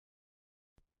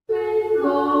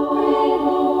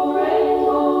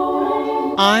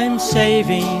I'm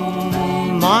saving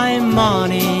my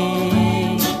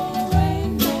money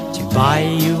to buy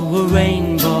you a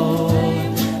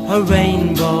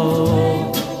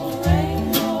rainbow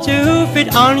to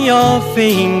fit on your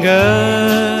finger.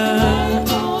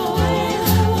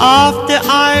 After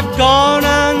I've gone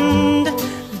and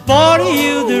bought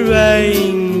you the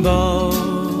rainbow,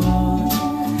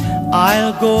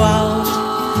 I'll go out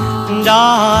and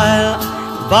I'll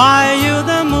buy you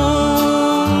the moon.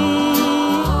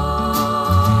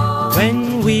 When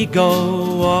we go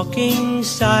walking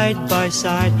side by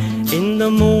side in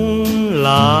the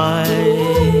moonlight,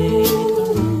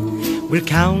 we'll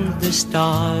count the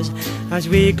stars as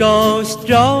we go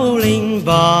strolling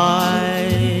by.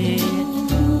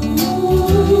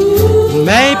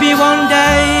 Maybe one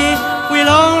day we'll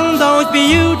own those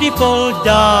beautiful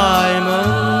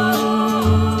diamonds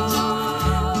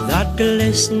that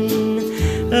glisten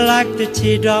like the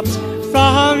teardrops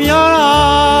from your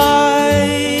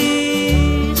eyes.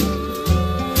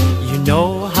 You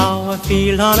know how I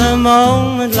feel on a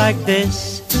moment like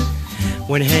this,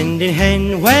 when hand in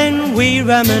hand, when we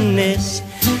reminisce.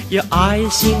 Your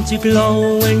eyes seem to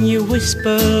glow when you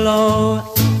whisper low,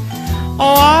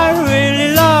 oh, I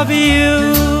really love you.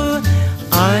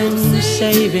 I'm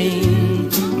saving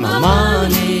my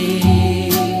money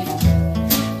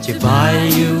to buy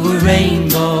you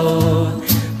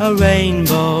a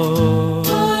rainbow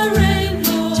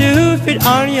to fit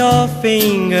on your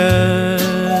finger.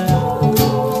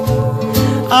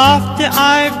 After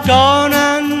I've gone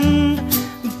and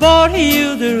bought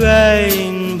you the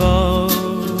rainbow,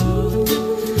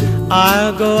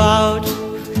 I'll go out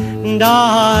and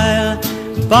I'll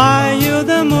buy you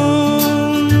the moon.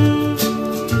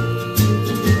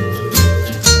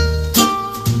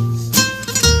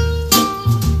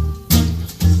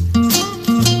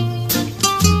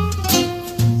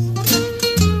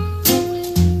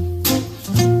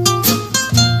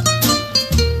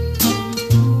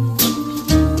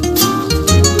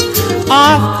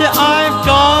 After I've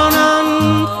gone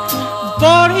and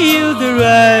bought you the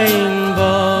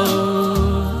rainbow,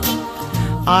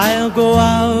 I'll go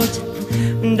out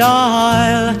and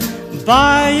I'll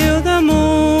buy you the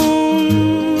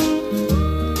moon.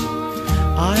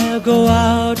 I'll go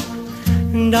out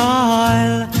and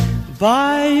I'll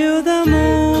buy you the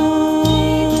moon.